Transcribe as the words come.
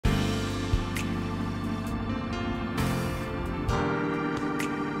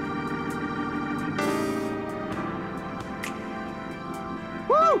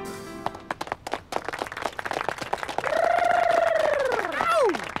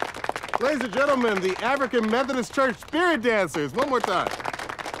Ladies and gentlemen, the African Methodist Church Spirit Dancers. One more time.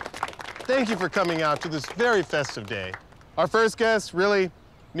 Thank you for coming out to this very festive day. Our first guest really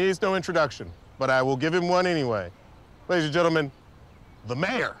needs no introduction, but I will give him one anyway. Ladies and gentlemen, the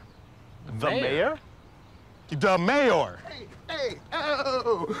mayor. The mayor? The mayor. Hey,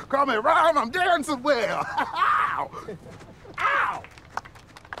 oh, call me Ron, I'm dancing well. Ow! Ow!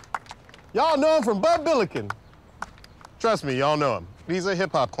 Y'all know him from Bud Billiken. Trust me, y'all know him. He's a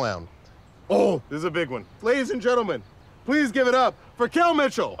hip-hop clown. Oh, this is a big one. Ladies and gentlemen, please give it up for Kel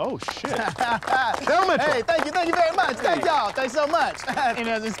Mitchell. Oh, shit. Kel Mitchell. Hey, thank you very much. Thank y'all, thanks so much.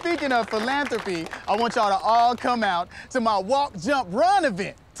 And speaking of philanthropy, I want y'all to all come out to my walk, jump, run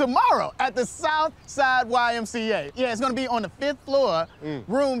event tomorrow at the South Side YMCA. Yeah, it's gonna be on the 5th floor,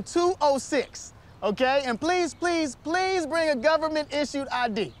 room 206, okay? And please, please, please bring a government-issued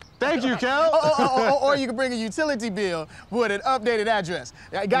ID. Thank you, Kel. Or you can bring a utility bill with an updated address.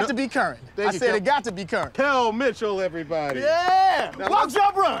 It got to be current. I said Kel. it got to be current. Kel Mitchell, everybody. Yeah! Now Walk,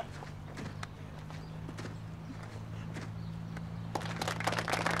 jump, run!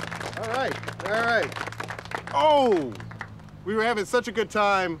 All right, all right. Oh, we were having such a good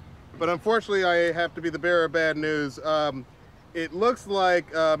time, but unfortunately I have to be the bearer of bad news. It looks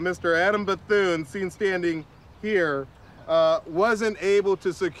like Mr. Adam Bethune, seen standing here, wasn't able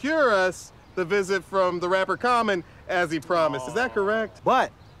to secure us the visit from the rapper Common as he promised. Is that correct?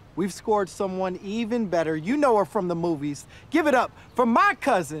 But we've scored someone even better. You know her from the movies. Give it up for my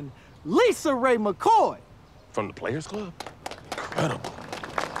cousin, Lisa Ray McCoy. From the Players Club? Incredible.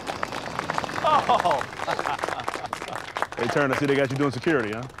 Oh! Hey, Turner, I see they got you doing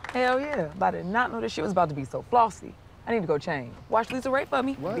security, huh? Hell yeah. But I did not know this shit was about to be so flossy. I need to go change. Watch Lisa Ray for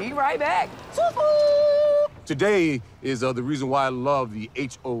me. What? Be right back. Today is the reason why I love the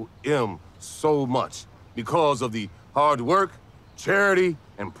HOM so much. Because of the hard work, charity,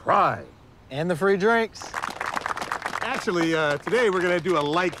 and pride. And the free drinks. Actually, today we're gonna do a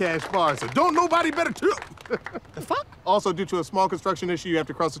light cash bar, so don't nobody better too. The fuck? Also, due to a small construction issue, you have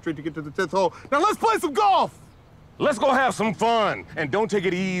to cross the street to get to the 10th hole. Now let's play some golf! Let's go have some fun, and don't take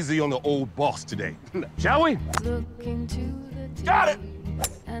it easy on the old boss today. Shall we? Got it!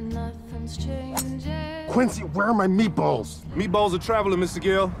 And nothing's changing. Quincy, where are my meatballs? Meatballs are traveling, Mr.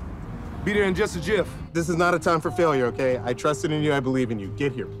 Gayle. Be there in just a jiff. This is not a time for failure, okay? I trusted in you, I believe in you.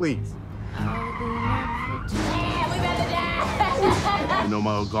 Get here, please. You know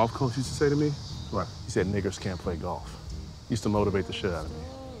my old golf coach used to say to me? What? He said niggers can't play golf. Used to motivate the shit out of me.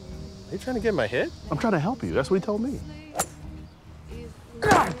 Are you trying to get in my head? I'm trying to help you. That's what he told me.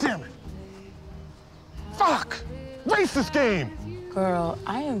 God damn it! Fuck! Racist game! Girl,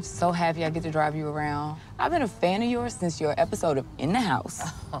 I am so happy I get to drive you around. I've been a fan of yours since your episode of In the House.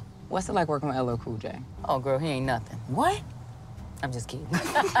 What's it like working with LL Cool J? Oh, girl, he ain't nothing. What? I'm just kidding.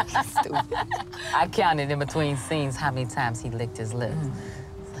 Stupid. I counted in between scenes how many times he licked his lips.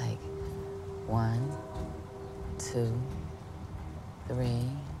 It's like 1, 2, 3,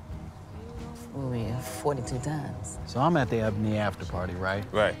 42 times. So I'm at the Ebony after party, right?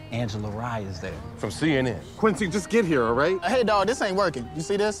 Right. Angela Rye is there. From CNN. Quincy, just get here, all right? Hey, dog, this ain't working. You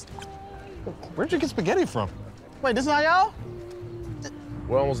see this? Where'd you get spaghetti from? Wait, this not y'all?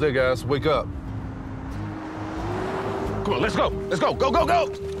 We're almost there, guys. Wake up. Come on, let's go. Let's go. Go, go, go.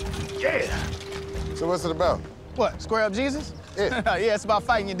 Yeah. So what's it about? What, Square Up Jesus? Yeah. Yeah, it's about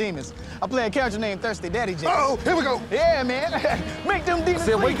fighting your demons. I play a character named Thirsty Daddy Jesus. Oh, here we go. Yeah, man. Make them demons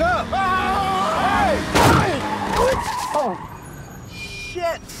Said, free. wake up. Oh,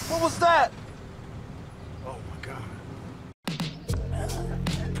 Shit. What was that? oh my God.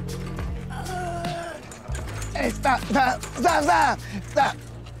 Hey, stop.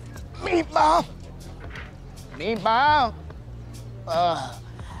 Meatball. Meatball.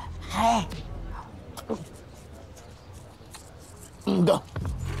 Hey. Go.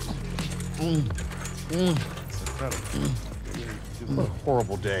 What a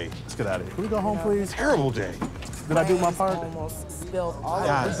horrible day. Let's get out of here. Can we go home, please? Terrible day. Did I do my part? Almost spilled all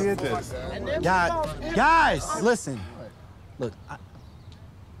Guys, over. guys, listen. Look,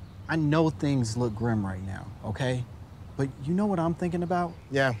 I know things look grim right now, okay? But you know what I'm thinking about?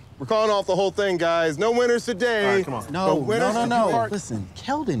 Yeah, we're calling off the whole thing, guys. No winners today. All right, come on. No, But winners no. Listen,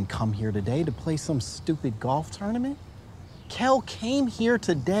 Kel didn't come here today to play some stupid golf tournament. Kel came here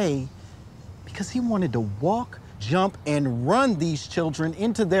today because he wanted to walk, jump, and run these children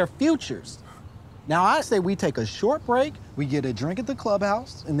into their futures. Now, I say we take a short break, we get a drink at the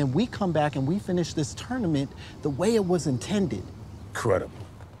clubhouse, and then we come back and we finish this tournament the way it was intended. Incredible.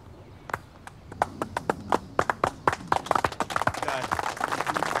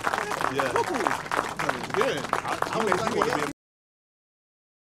 Yeah. Good. I was like,